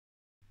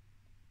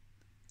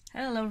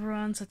Hello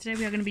everyone, so today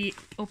we are going to be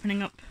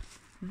opening up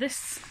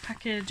this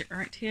package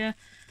right here,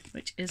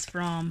 which is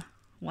from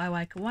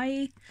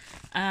Kawaii.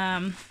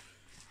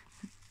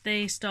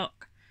 They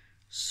stock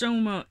so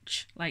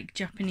much like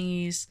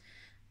Japanese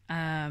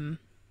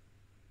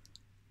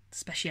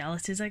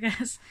specialities, I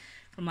guess,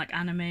 from like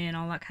anime and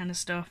all that kind of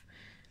stuff.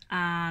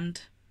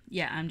 And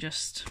yeah, I'm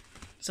just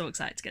so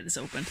excited to get this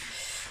open.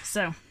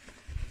 So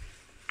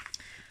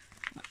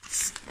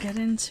let's get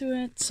into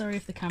it. Sorry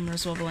if the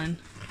camera's wobbling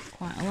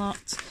quite a lot.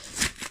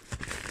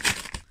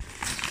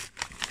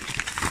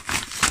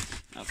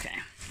 Okay,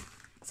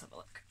 let's have a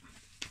look.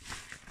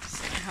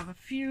 So I have a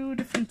few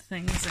different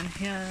things in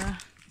here.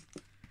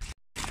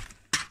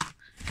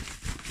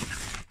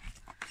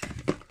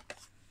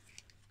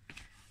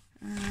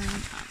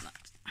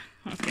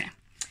 Okay,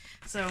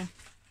 so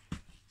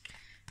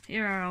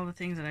here are all the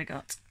things that I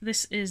got.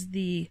 This is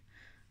the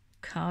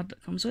card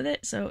that comes with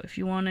it, so if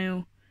you want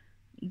to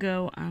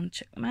go and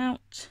check them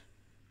out.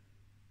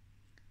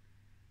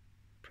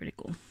 Pretty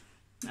cool.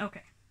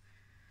 Okay.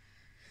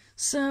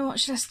 So what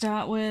should I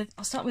start with?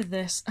 I'll start with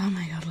this. Oh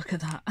my god, look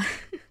at that.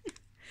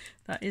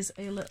 That is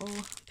a little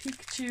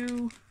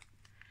Pikachu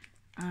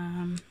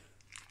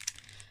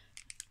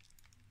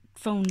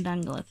phone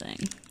dangler thing.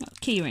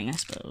 Keyring, I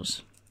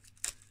suppose.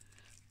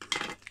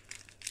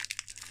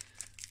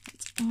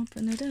 Let's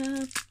open it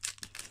up.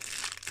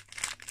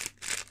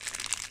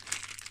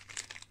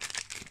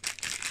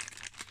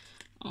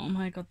 Oh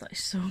my god, that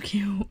is so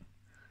cute.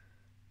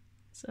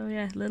 So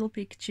yeah, little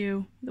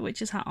Pikachu, the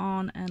witch's hat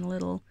on, and a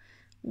little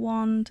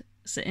wand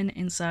sitting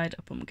inside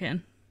a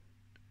pumpkin.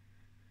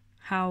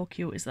 How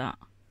cute is that?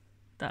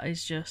 That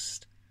is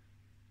just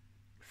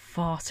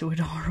far too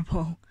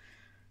adorable.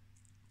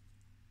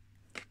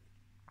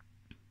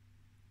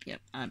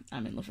 Yep, I'm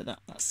in love with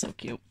that. That's so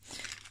cute.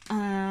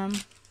 Then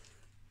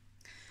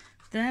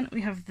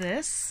we have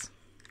this,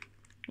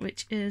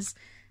 which is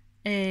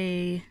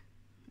a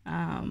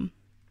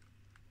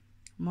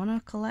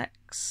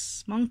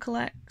Moncolex.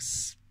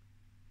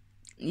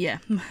 Yeah.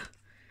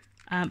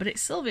 But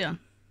it's Sylveon.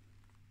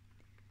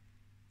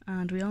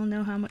 And we all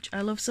know how much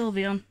I love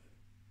Sylveon.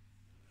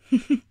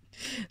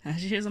 There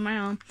she is on my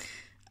arm.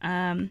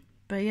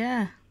 But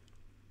yeah.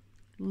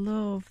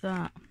 Love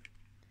that.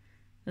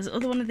 There's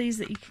other one of these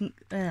that you can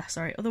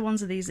other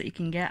ones of these that you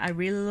can get. I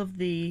really love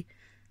the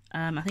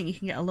I think you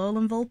can get a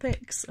Alolan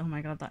Vulpix. Oh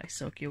my god, that is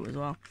so cute as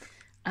well.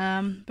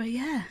 But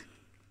yeah.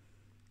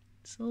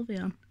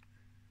 Sylveon.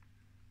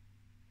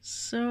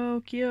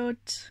 So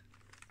cute.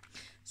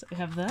 So we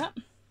have that.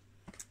 I'm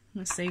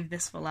going to save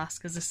this for last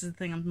because this is the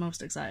thing I'm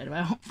most excited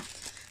about.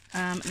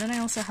 Then I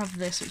also have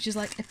this, which is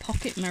like a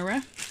pocket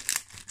mirror,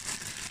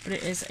 but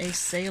it is a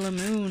Sailor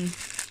Moon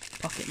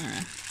pocket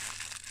mirror.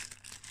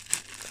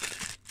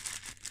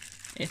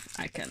 If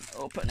I can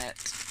open it.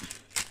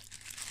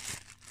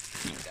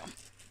 Here we go.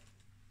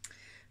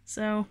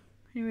 So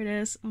here it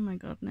is. Oh my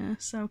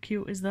goodness, how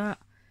cute is that?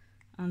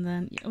 And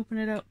then you open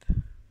it up,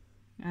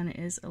 and it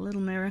is a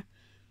little mirror.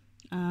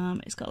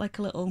 It's got like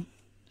a little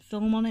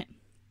film on it.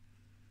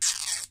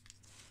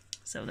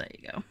 So there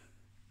you go.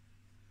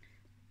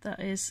 That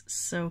is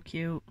so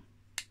cute.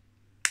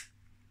 It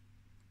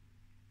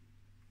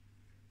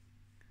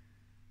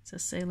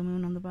says Sailor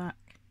Moon on the back.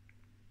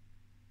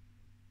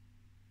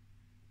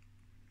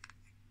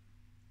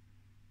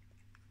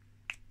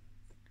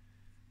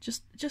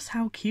 Just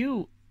how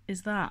cute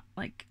is that?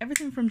 Like,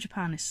 everything from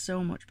Japan is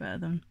so much better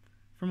than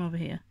from over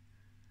here.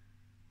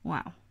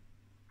 Wow.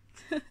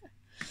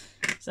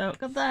 So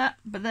got that,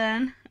 but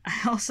then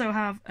I also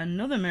have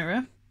another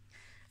mirror,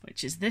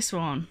 which is this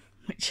one,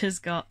 which has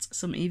got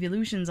some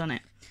evolutions on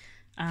it.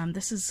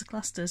 This is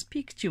classed as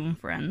Pikachu and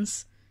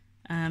Friends.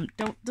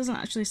 Doesn't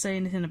actually say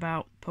anything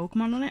about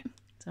Pokemon on it,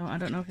 so I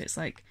don't know if it's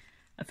like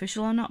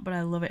official or not, but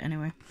I love it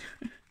anyway.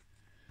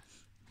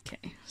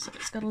 Okay, so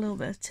it's got a little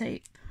bit of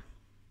tape.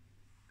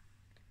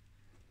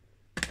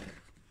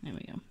 There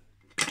we go.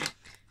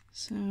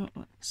 So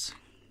let's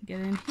get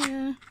in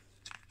here.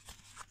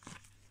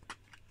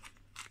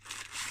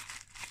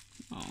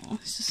 Oh,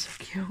 this is so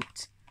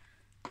cute.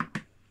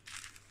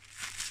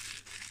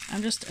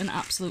 I'm just an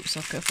absolute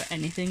sucker for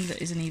anything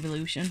that is an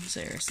evolution,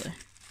 seriously.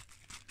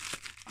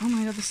 Oh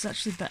my god, this is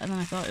actually better than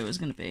I thought it was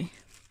going to be.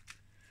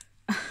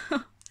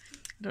 I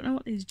don't know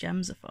what these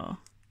gems are for.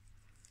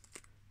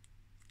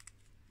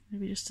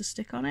 Maybe just to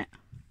stick on it?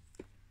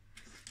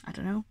 I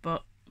don't know,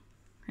 but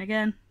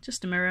again,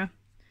 just a mirror.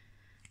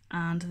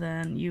 And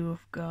then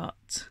you've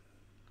got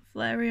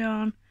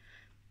Flareon,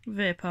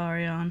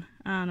 Vaporeon,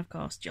 and of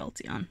course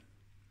Jolteon.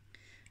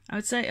 I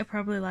would say I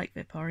probably like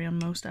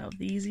Vaporeon most out of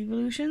these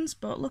evolutions,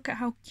 but look at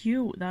how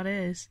cute that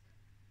is.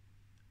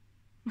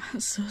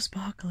 That's so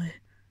sparkly.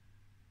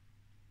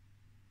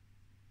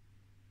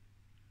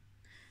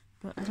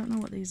 But I don't know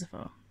what these are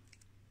for.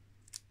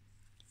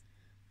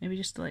 Maybe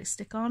just to like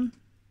stick on?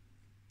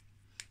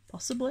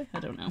 Possibly? I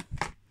don't know.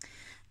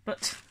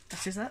 But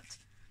that is that.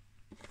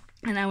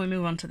 And now we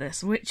move on to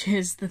this, which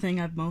is the thing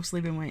I've mostly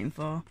been waiting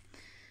for.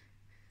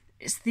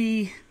 It's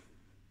the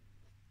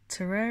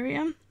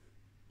Terrarium?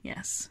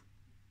 Yes.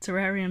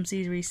 Terrarium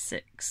Series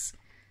 6.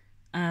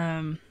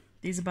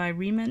 These are by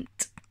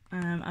Remint.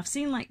 I've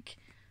seen like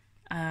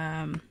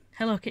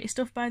Hello Kitty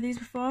stuff by these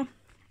before.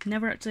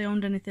 Never actually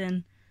owned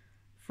anything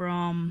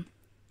from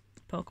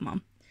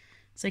Pokemon.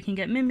 So you can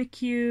get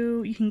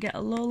Mimikyu, you can get a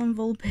Alolan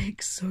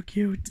Vulpix, so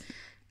cute.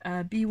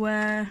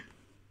 Beware,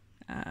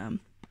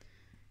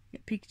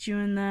 get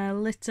Pikachu in there,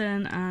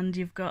 Litten, and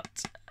you've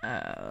got,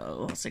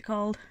 what's it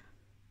called?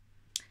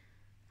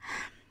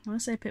 I want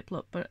to say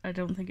Piplup, but I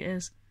don't think it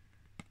is.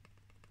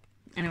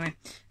 Anyway,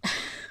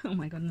 oh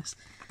my goodness.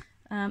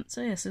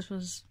 So yes, this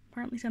was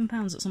apparently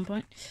 £10 at some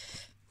point.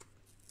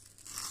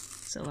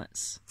 So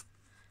let's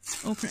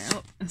open it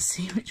up and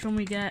see which one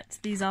we get.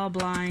 These are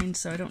blind,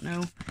 so I don't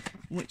know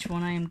which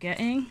one I am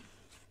getting.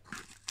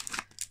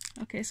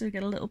 Okay, so we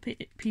get a little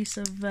piece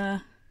of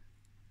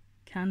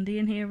candy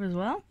in here as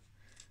well.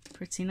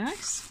 Pretty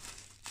nice.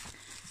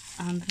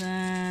 And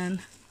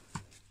then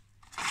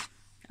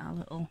our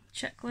little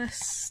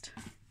checklist.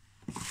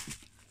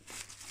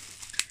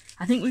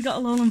 I think we got a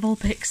Alolan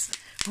Vulpix.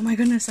 Oh my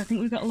goodness, I think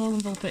we got a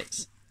Alolan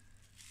Vulpix.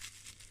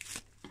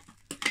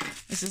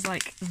 This is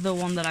like the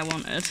one that I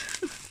wanted.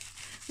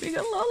 We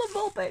got Alolan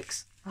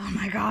Vulpix. Oh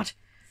my god.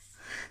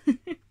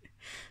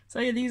 So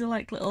yeah, these are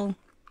like little...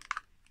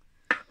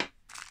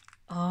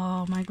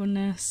 Oh my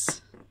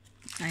goodness.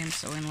 I am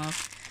so in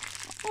love.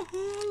 Oh,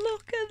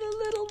 look at the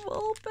little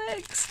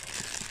Vulpix.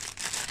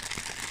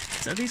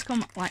 So these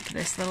come like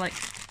this. They're like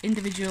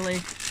individually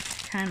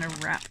kind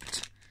of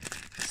wrapped.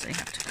 So you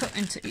have to cut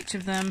into each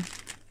of them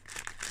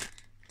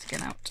to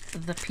get out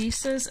the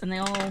pieces, and they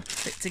all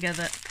fit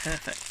together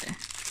perfectly.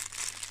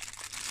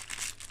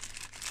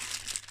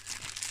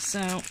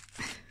 So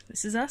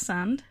this is our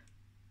sand,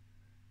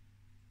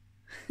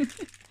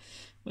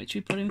 which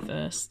we put in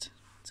first.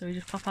 So we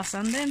just pop our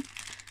sand in,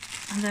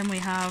 and then we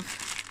have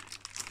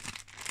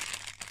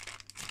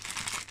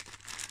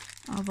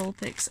our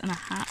Vulpix and a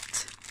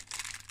hat.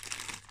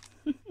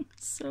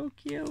 So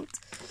cute.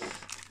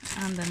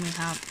 And then we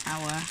have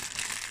our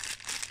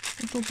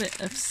little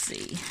bit of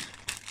sea.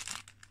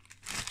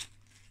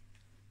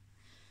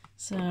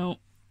 So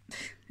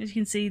as you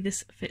can see,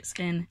 this fits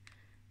in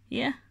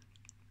here,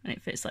 and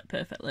it fits like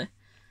perfectly.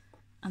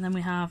 And then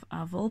we have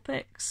our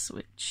Vulpix,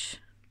 which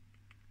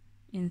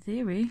in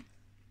theory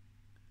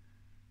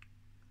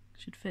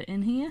should fit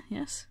in here,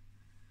 yes.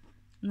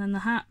 And then the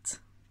hat,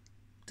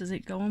 does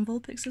it go on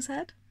Vulpix's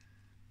head?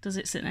 Does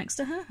it sit next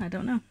to her? I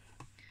don't know.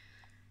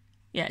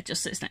 Yeah, it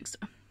just sits next to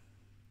her.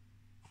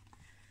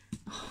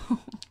 Oh,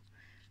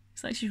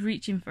 it's like she's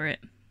reaching for it.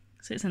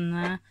 Sits in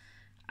there.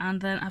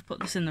 And then I've put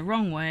this in the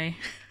wrong way.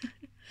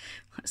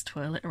 Let's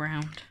twirl it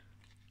around.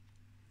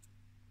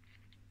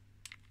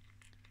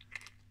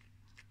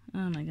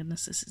 Oh my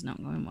goodness, this is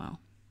not going well.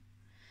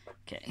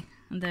 Okay,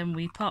 and then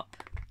we pop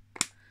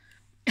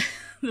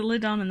the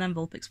lid on, and then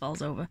Vulpix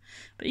falls over.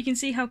 But you can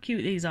see how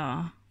cute these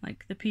are.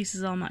 Like, the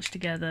pieces all match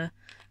together.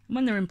 And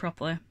when they're in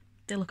properly,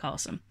 they look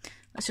awesome.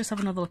 Let's just have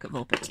another look at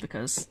Vulpix,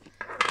 because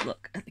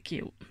look at the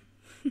cute.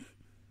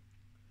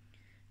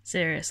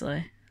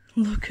 Seriously,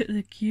 look at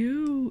the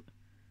cute.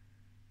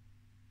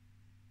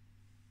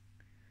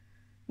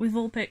 With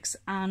Vulpix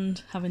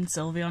and having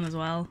Sylveon as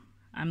well,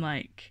 I'm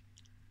like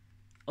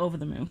over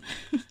the moon.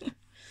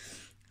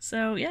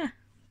 So yeah,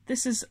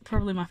 this is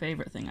probably my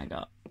favourite thing I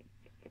got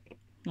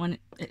when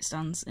it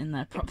stands in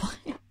there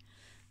properly.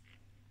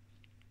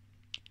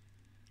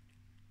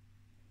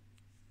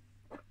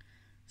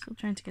 Still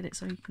trying to get it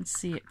so you can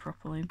see it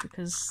properly,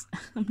 because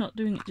I'm not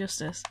doing it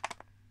justice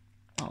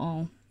at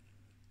all.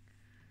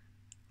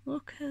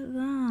 Look at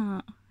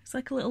that. It's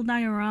like a little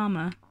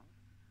diorama.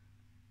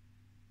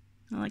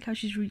 I like how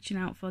she's reaching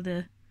out for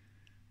the...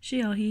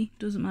 She or he,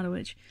 doesn't matter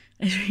which,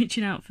 is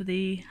reaching out for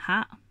the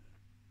hat.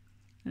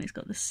 And it's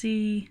got the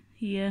sea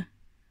here.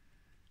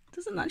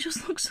 Doesn't that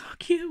just look so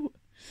cute?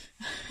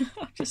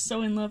 I'm just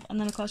so in love. And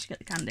then of course you get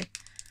the candy,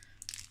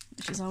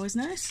 which is always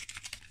nice.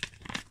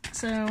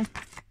 So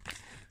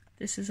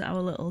this is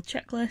our little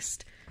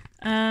checklist.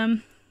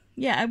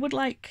 Yeah, I would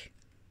like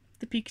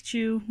the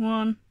Pikachu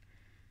one.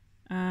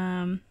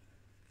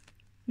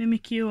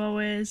 Mimikyu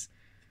always.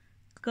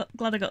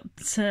 Glad I got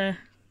a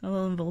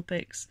Alolan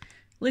Vulpix.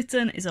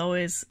 Litten is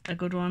always a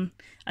good one.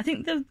 I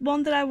think the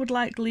one that I would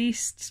like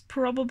least is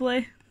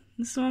probably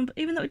this one, but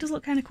even though it does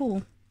look kind of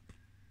cool.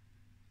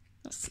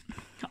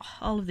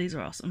 All of these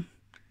are awesome.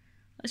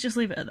 Let's just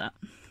leave it at that.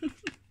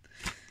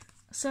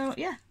 So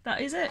yeah, that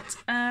is it.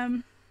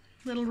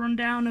 Little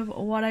rundown of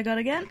what I got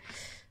again.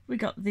 We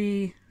got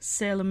the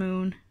Sailor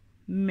Moon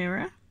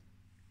mirror.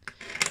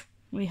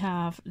 We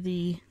have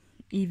the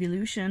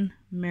Evolution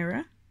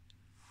mirror.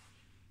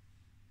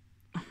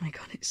 Oh my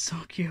god, it's so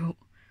cute.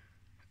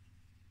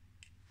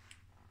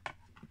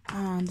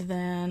 And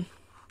then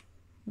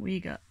we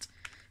got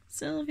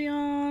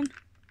Sylveon.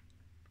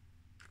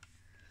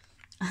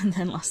 And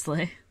then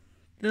lastly,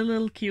 the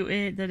little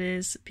cutie that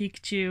is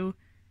Pikachu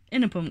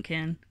in a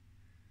pumpkin.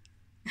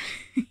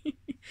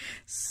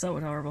 So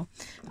adorable.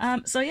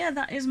 So yeah,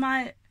 that is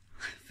my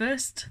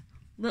first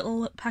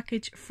little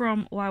package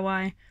from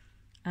YY.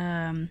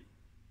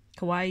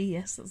 Kawaii,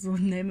 yes, that's the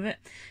name of it.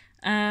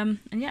 And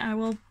yeah, I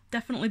will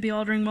definitely be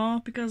ordering more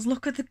because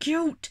look at the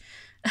cute!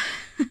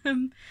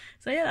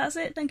 So yeah, that's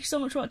it. Thank you so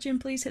much for watching.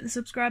 Please hit the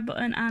subscribe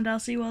button and I'll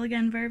see you all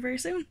again very, very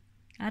soon.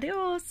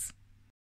 Adios!